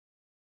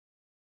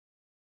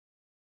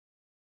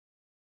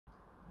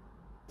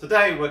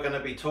Today we're going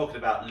to be talking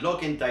about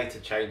logging data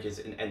changes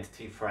in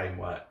Entity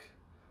Framework.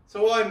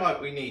 So why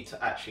might we need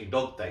to actually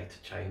log data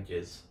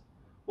changes?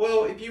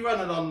 Well, if you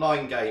run an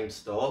online game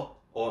store,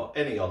 or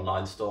any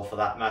online store for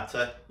that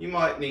matter, you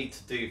might need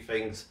to do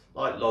things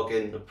like log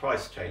in the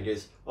price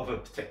changes of a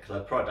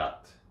particular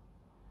product.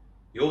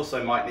 You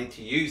also might need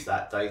to use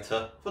that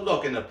data for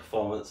logging the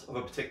performance of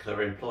a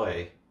particular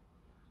employee.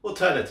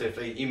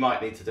 Alternatively, you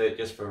might need to do it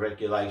just for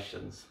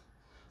regulations.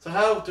 So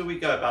how do we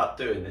go about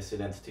doing this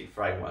in Entity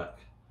Framework?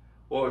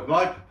 Well, with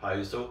my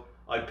proposal,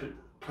 I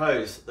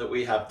propose that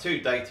we have two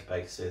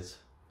databases.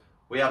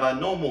 We have our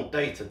normal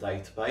data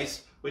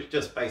database, which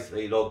just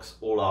basically logs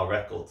all our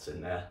records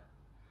in there.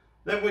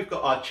 Then we've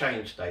got our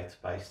change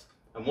database,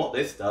 and what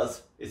this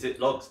does is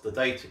it logs the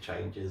data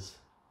changes.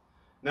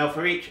 Now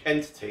for each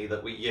entity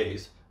that we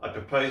use, I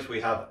propose we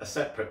have a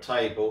separate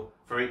table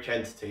for each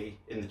entity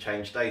in the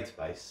change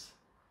database.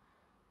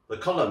 The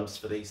columns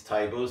for these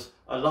tables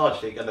are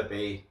largely going to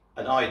be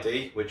an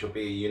ID, which will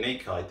be a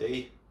unique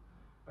ID,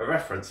 a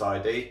reference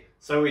ID,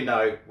 so we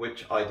know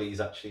which ID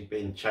has actually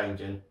been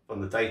changing from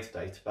the data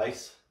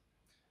database.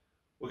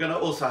 We're going to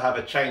also have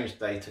a change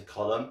data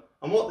column,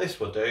 and what this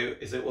will do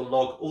is it will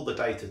log all the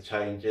data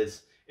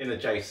changes in a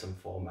JSON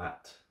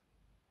format.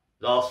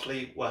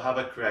 Lastly, we'll have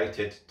a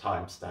created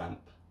timestamp.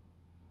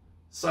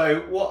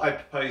 So what I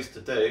propose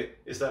to do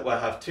is that we'll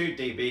have two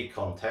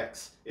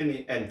DbContext's in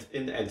the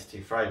Entity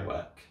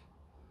Framework.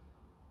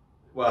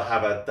 We'll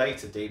have a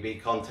data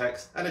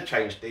DbContext and a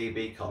change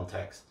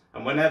DbContext,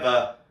 and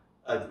whenever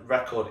a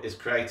record is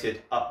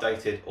created,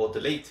 updated or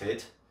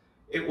deleted,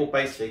 it will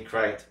basically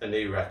create a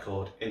new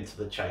record into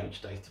the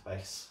change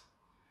database.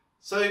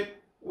 So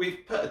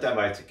we've put a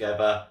demo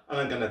together and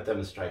I'm going to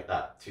demonstrate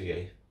that to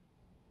you.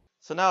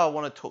 So now I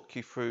want to talk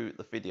you through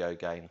the video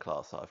game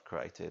class that I've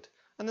created,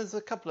 and there's a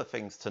couple of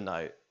things to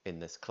note in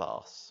this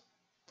class.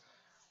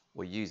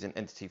 We're using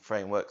Entity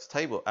Framework's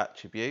table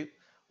attribute,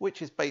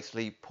 which is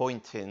basically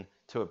pointing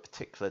to a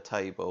particular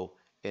table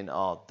in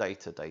our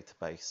data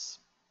database.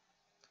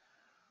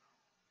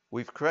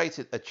 We've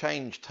created a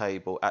change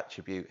table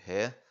attribute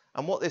here,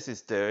 and what this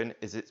is doing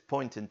is it's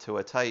pointing to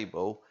a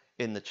table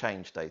in the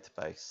change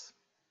database.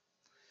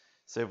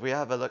 So if we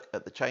have a look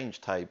at the change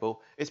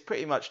table, it's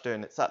pretty much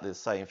doing exactly the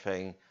same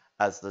thing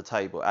as the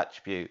table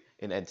attribute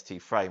in Entity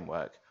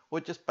Framework. We're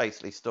just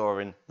basically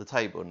storing the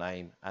table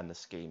name and the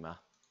schema.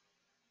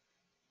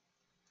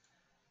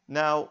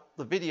 Now,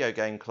 the video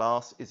game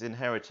class is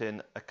inheriting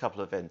a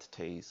couple of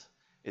entities.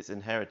 It's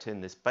inheriting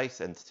this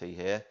base entity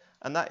here,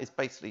 and that is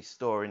basically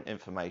storing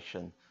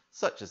information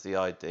such as the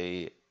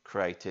ID,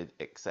 created,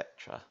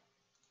 etc.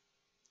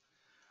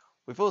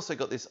 We've also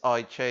got this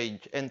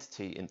iChange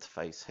entity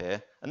interface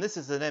here, and this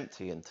is an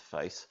empty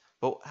interface,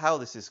 but how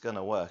this is going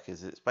to work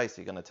is it's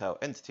basically going to tell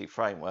Entity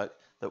Framework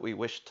that we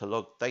wish to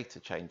log data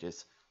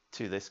changes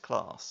to this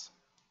class.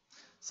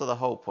 So the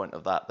whole point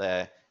of that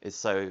there is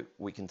so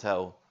we can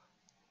tell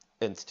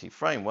Entity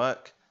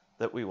Framework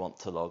that we want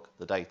to log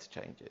the data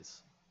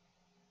changes.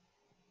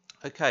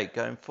 Okay,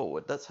 going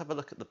forward, let's have a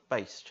look at the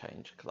base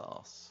change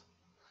class.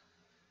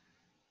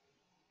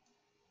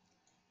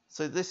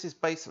 So this is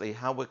basically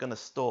how we're going to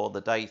store the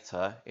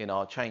data in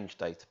our change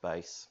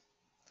database.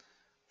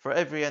 For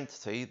every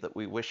entity that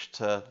we wish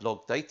to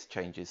log data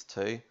changes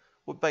to,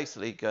 we're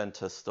basically going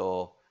to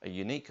store a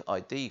unique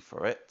ID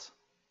for it,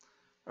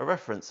 a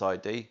reference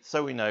ID,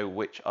 so we know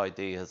which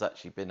ID has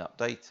actually been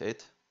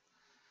updated,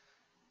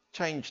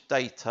 change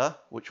data,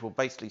 which will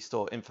basically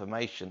store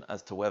information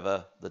as to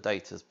whether the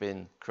data has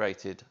been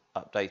created,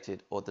 updated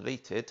or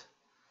deleted,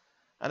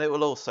 and it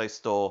will also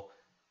store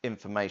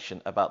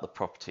information about the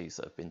properties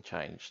that have been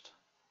changed.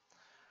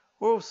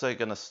 We're also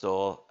going to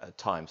store a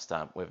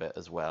timestamp with it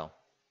as well.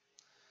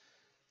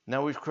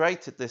 Now we've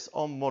created this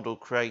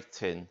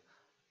onModelCreating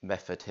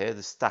method here,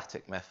 the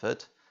static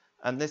method,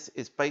 and this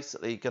is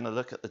basically going to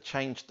look at the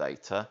change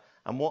data,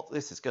 and what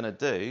this is going to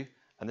do,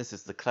 and this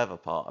is the clever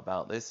part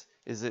about this,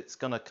 is it's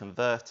going to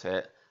convert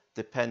it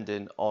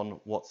depending on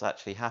what's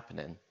actually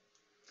happening.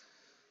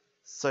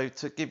 So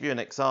to give you an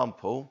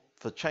example,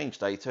 for change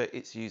data,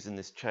 it's using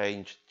this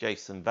change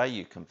JSON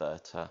value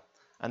converter,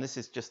 and this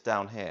is just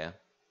down here.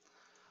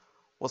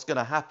 What's going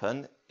to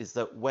happen is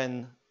that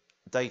when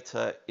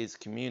data is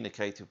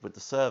communicated with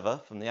the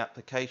server from the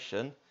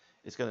application,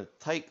 it's going to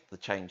take the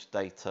change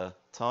data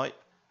type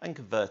and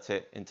convert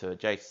it into a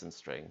JSON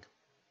string.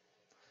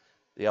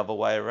 The other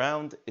way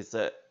around is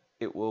that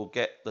it will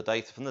get the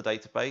data from the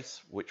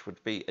database, which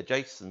would be a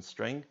JSON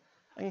string,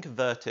 and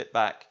convert it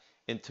back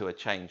into a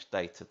change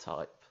data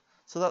type.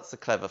 So that's the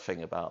clever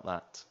thing about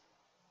that.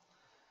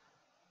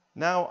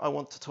 Now I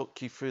want to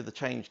talk you through the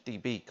change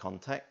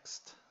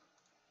DbContext.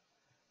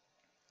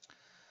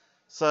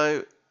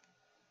 So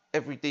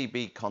every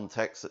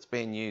DbContext that's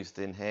being used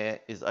in here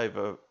is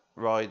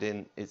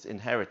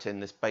inheriting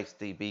this base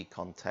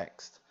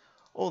DbContext.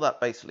 All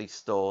that basically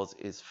stores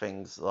is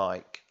things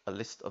like a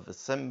list of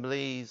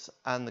assemblies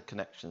and the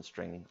connection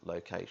string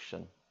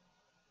location.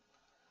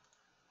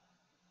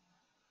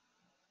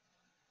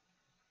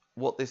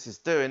 What this is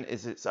doing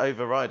is it's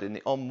overriding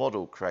the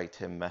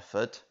onModelCreating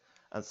method,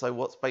 And so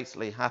what's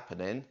basically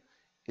happening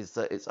is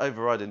that it's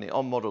overriding the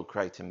onModel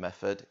creating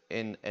method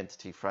in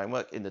Entity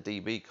Framework in the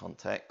DB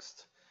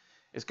context.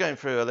 It's going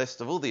through a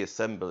list of all the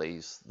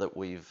assemblies that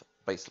we've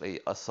basically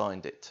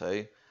assigned it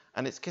to,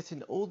 and it's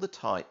getting all the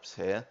types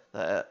here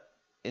that are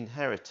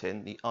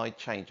inheriting the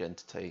iChange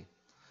entity.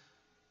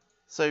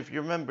 So if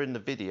you remember in the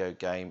video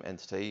game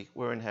entity,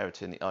 we're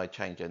inheriting the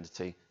iChange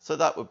entity, so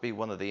that would be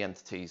one of the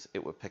entities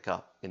it would pick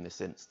up in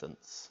this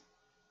instance.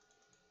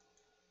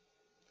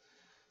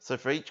 So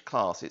for each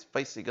class, it's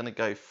basically going to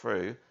go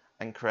through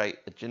and create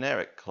a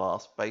generic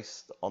class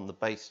based on the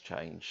base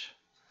change.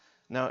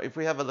 Now, if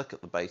we have a look at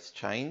the base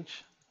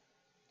change,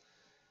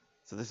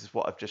 so this is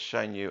what I've just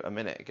shown you a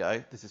minute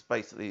ago. This is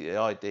basically the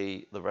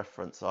ID, the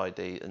reference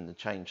ID, and the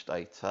change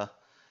data.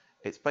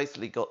 It's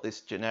basically got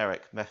this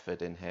generic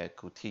method in here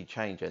called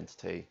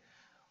tChangeEntity,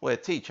 where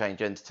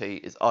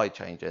tChangeEntity is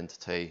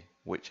iChangeEntity,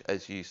 which,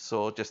 as you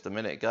saw just a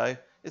minute ago,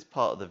 is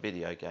part of the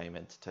video game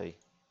entity.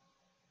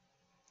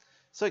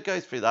 So it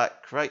goes through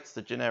that, creates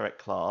the generic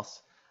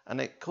class,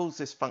 and it calls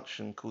this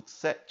function called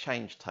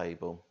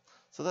setChangeTable.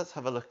 So let's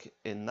have a look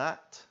in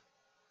that.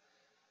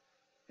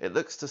 It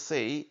looks to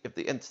see if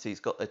the entity's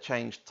got a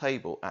change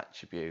table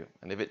attribute,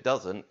 and if it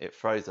doesn't, it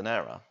throws an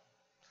error.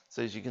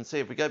 So as you can see,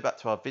 if we go back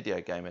to our video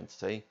game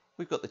entity,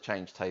 we've got the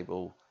change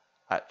table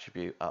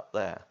attribute up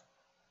there.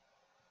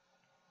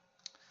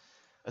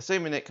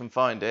 Assuming it can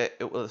find it,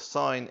 it will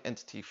assign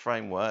Entity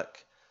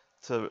Framework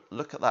to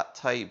look at that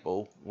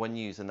table when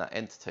using that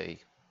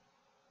entity.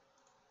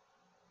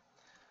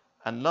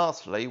 And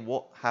lastly,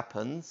 what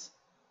happens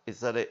is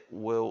that it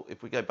will,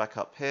 if we go back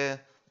up here,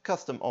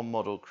 custom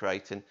onModel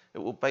creating, it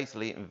will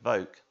basically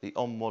invoke the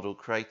onModel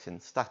creating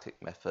static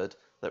method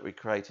that we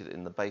created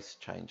in the base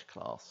change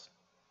class.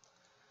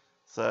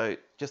 So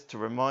just to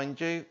remind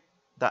you,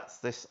 that's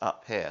this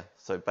up here.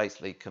 So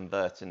basically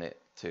converting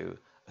it to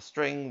a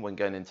string when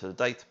going into the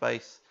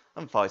database,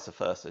 and vice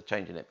versa,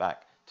 changing it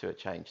back to a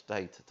changed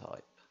data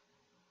type.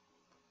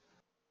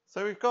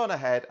 So we've gone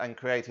ahead and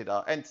created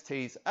our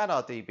entities and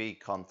our DB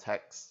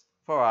context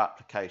for our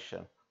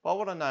application. But I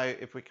want to know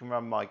if we can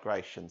run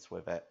migrations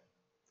with it.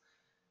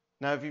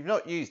 Now, if you've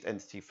not used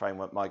Entity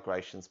Framework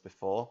migrations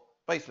before,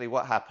 basically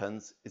what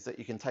happens is that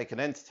you can take an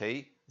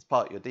entity as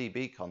part of your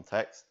DB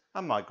context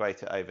and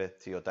migrate it over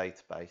to your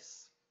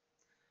database.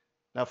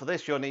 Now for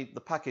this, you'll need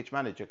the Package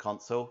Manager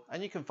console,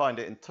 and you can find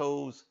it in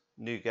Tools,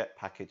 NuGet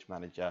Package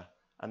Manager,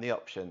 and the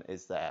option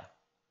is there.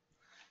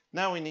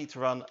 Now we need to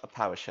run a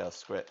PowerShell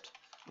script,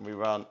 and we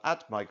run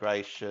add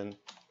migration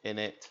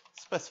init,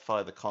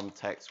 specify the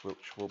context,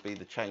 which will be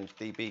the change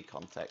DB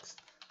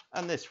context,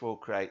 and this will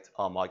create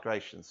our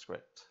migration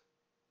script.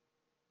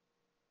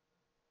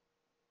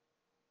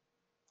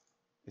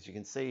 As you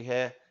can see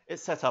here,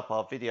 it's set up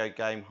our video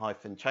game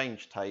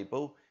 -change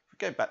table. If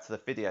we go back to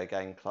the video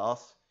game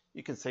class,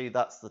 you can see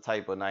that's the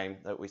table name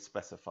that we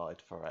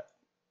specified for it.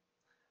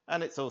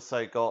 And it's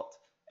also got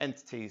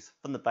entities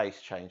from the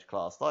base change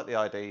class, like the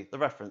ID, the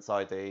reference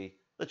ID,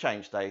 the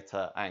change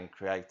data, and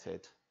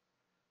created.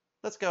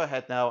 Let's go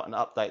ahead now and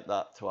update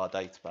that to our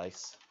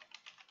database.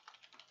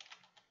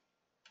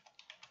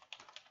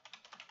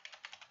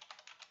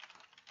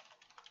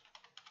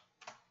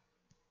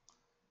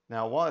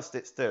 Now, whilst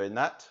it's doing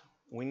that,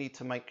 we need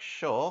to make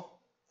sure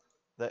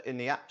that in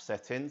the app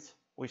settings,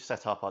 we've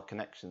set up our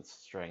connection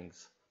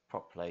strings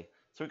properly.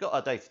 So we've got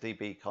our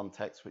DataDB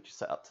context, which is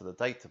set up to the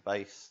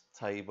database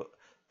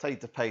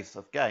database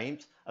of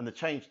games, and the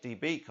change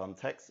DB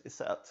context is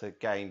set up to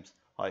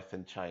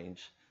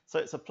games-change. So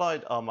it's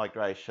applied our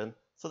migration.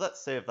 So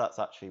let's see if that's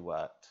actually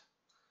worked.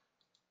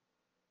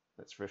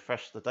 Let's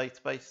refresh the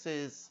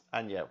databases,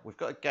 and yeah, we've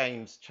got a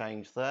games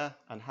change there.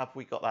 And have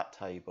we got that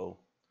table?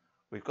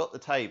 We've got the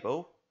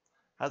table.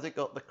 Has it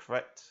got the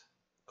correct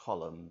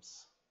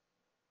columns?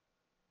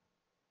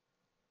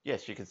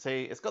 Yes, you can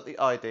see it's got the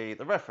ID,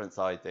 the reference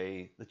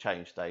ID, the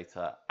change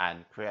data,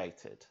 and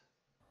created.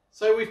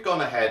 So we've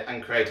gone ahead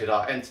and created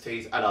our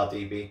entities and our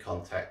DB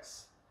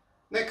contexts.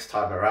 Next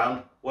time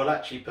around, we'll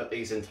actually put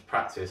these into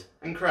practice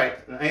and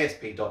create an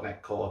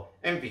ASP.NET Core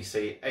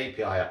MVC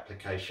API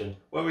application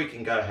where we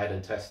can go ahead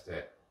and test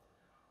it.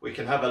 We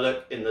can have a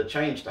look in the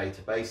change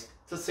database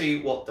to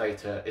see what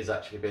data is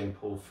actually being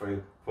pulled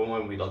through from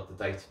when we log the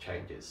data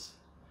changes.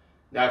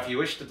 Now, if you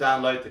wish to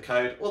download the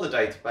code or the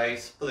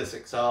database for this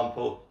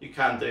example, you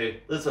can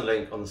do. There's a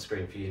link on the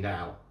screen for you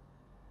now.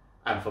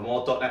 And for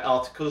more .NET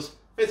articles,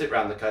 visit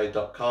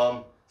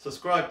roundthecode.com,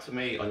 subscribe to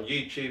me on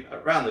YouTube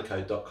at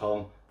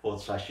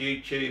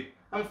roundthecode.com/YouTube,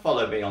 and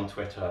follow me on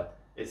Twitter.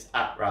 It's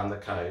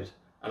 @roundthecode.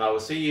 And I will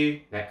see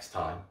you next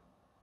time.